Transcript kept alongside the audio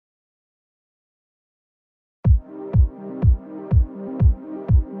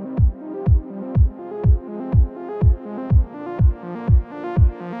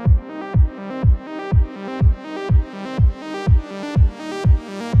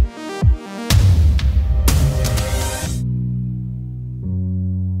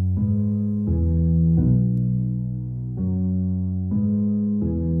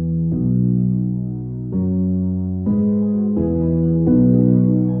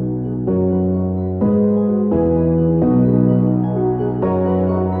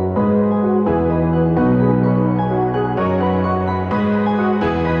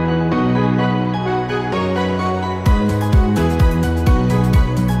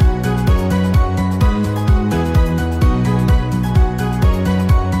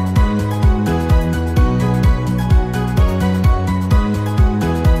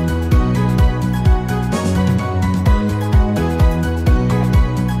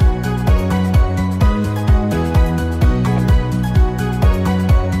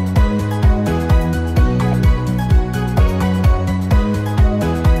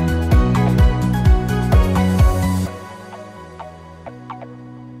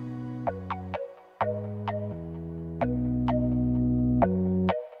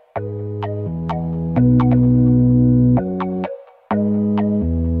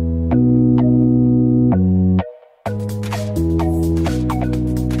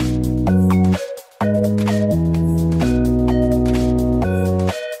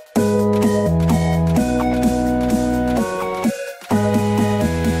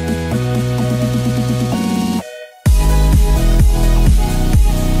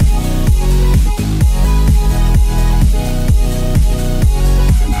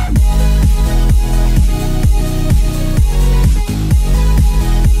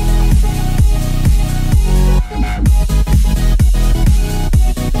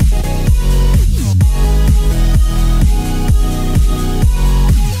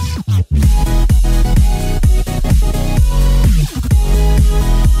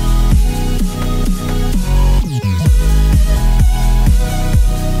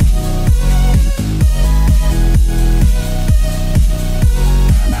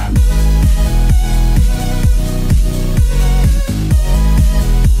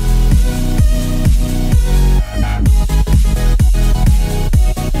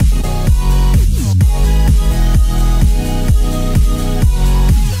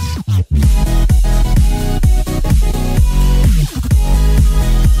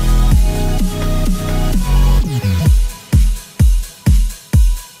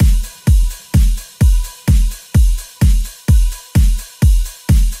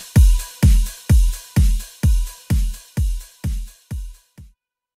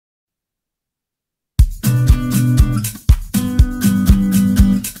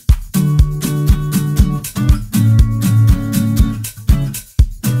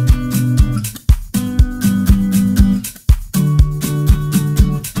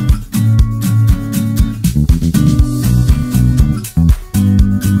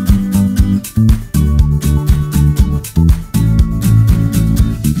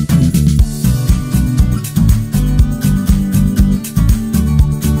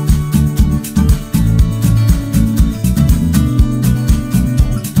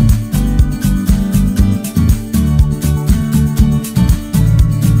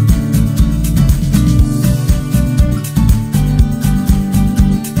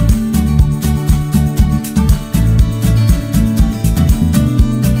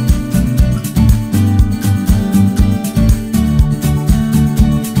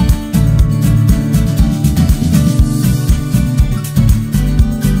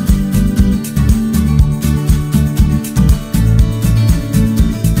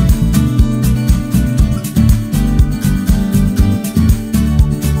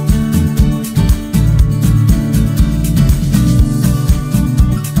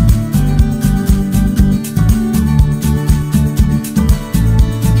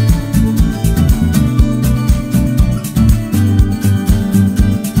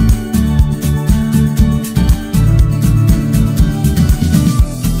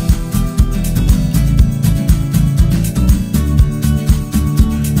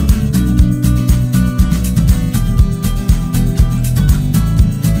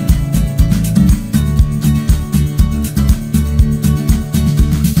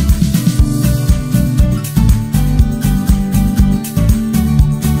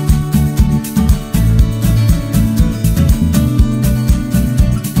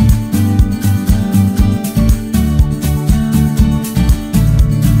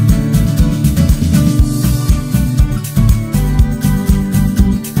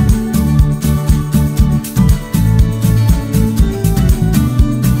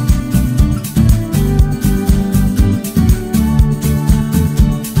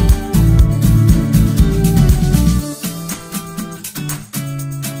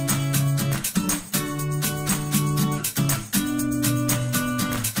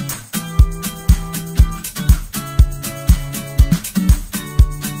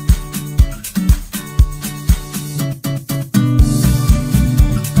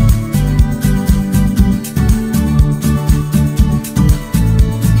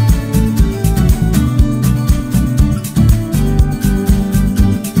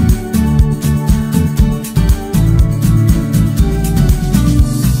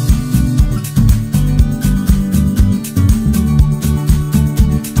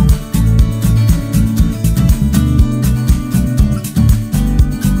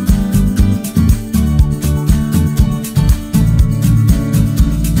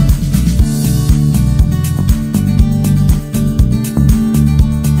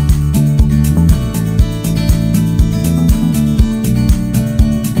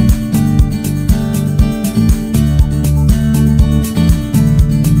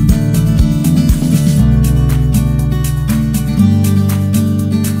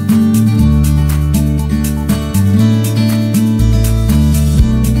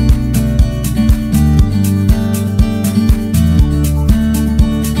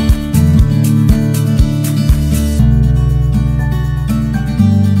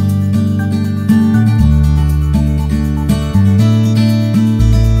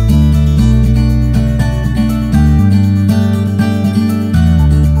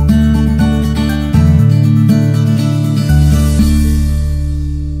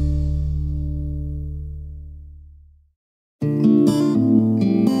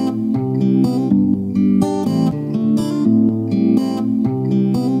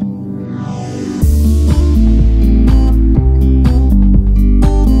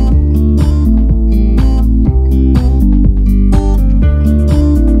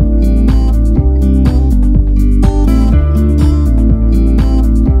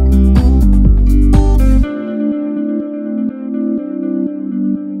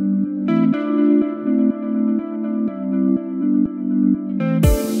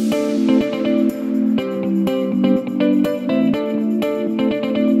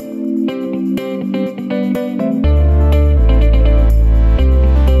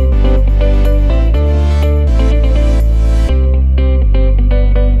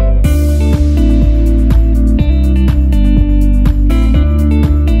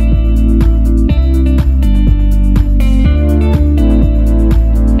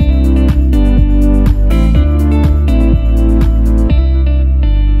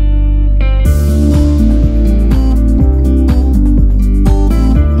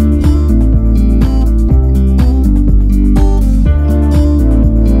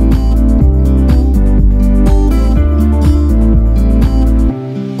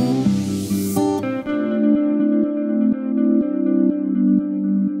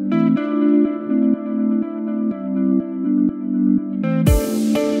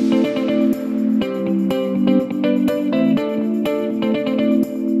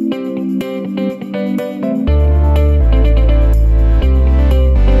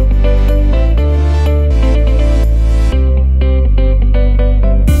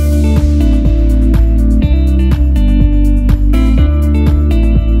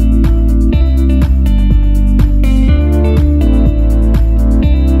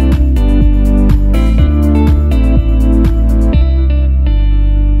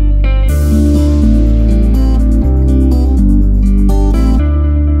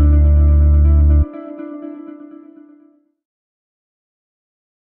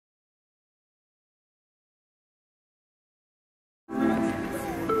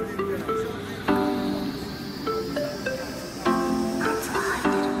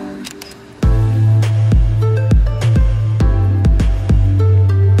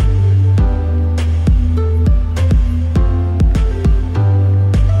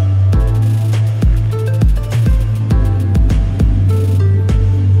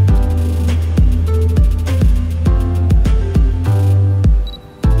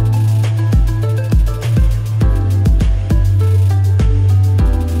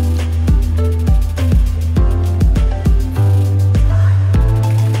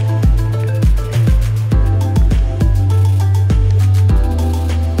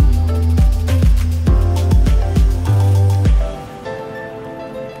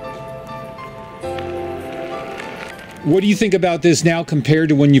What do you think about this now compared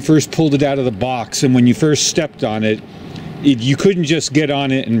to when you first pulled it out of the box and when you first stepped on it? You couldn't just get on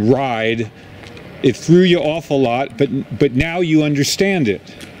it and ride. It threw you off a lot, but now you understand it.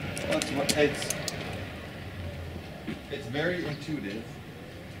 Well, it's very intuitive.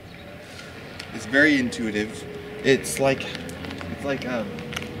 It's very intuitive. It's like a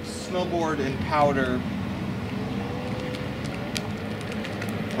snowboard in powder.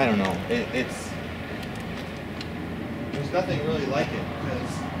 I don't know. There's nothing really like it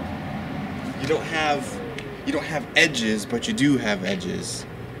because you don't have edges, but you do have edges.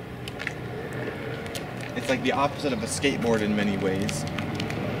 It's like the opposite of a skateboard in many ways.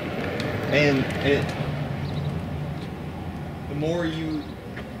 And the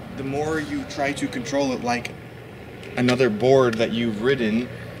more you try to control it like another board that you've ridden,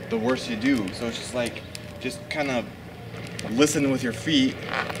 the worse you do. So it's just kind of listen with your feet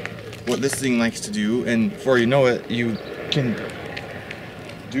what this thing likes to do, and before you know it, you can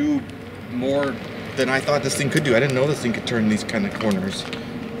do more than I thought this thing could do. I didn't know this thing could turn these kind of corners.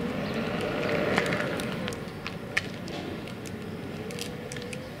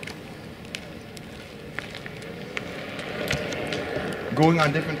 Going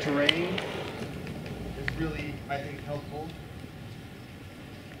on different terrain is really, I think, helpful.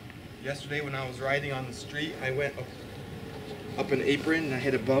 Yesterday when I was riding on the street, I went up an apron and I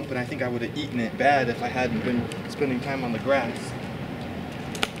hit a bump, and I think I would have eaten it bad if I hadn't been spending time on the grass.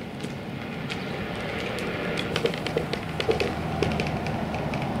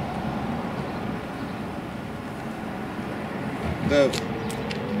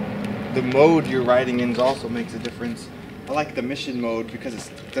 The mode you're riding in also makes a difference. I like the mission mode because it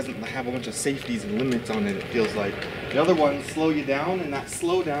doesn't have a bunch of safeties and limits on it, it feels like. The other ones slow you down, and that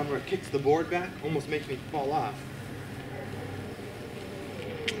slow down where it kicks the board back almost makes me fall off.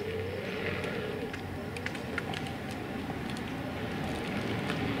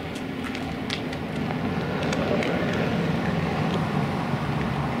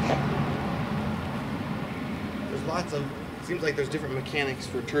 There's lots of, it seems like there's different mechanics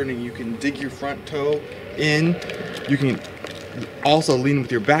for turning. You can dig your front toe in. You can also lean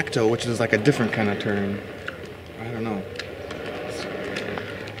with your back toe, which is like a different kind of turn. I don't know.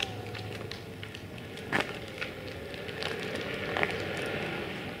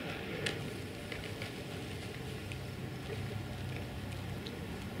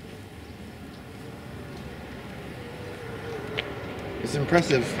 It's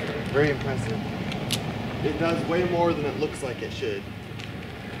impressive, very impressive. It does way more than it looks like it should.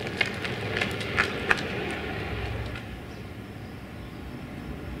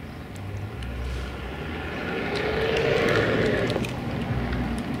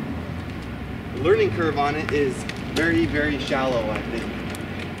 The learning curve on it is very, very shallow, I think.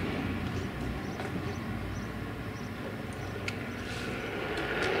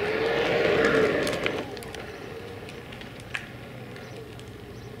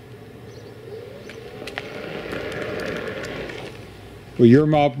 Well, you're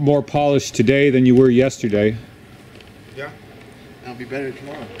more polished today than you were yesterday. Yeah, and I'll be better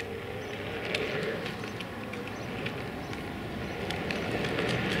tomorrow.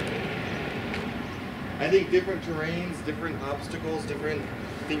 I think different terrains, different obstacles, different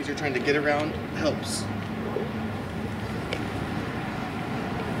things you're trying to get around helps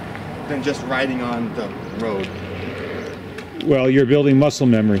than just riding on the road. Well, you're building muscle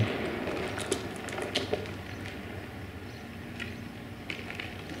memory.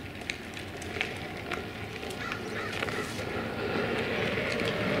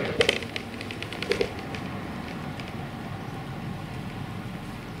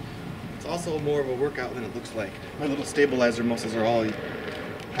 Also more of a workout than it looks like. My little stabilizer muscles are all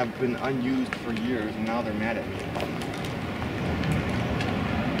have been unused for years, and now they're mad at me.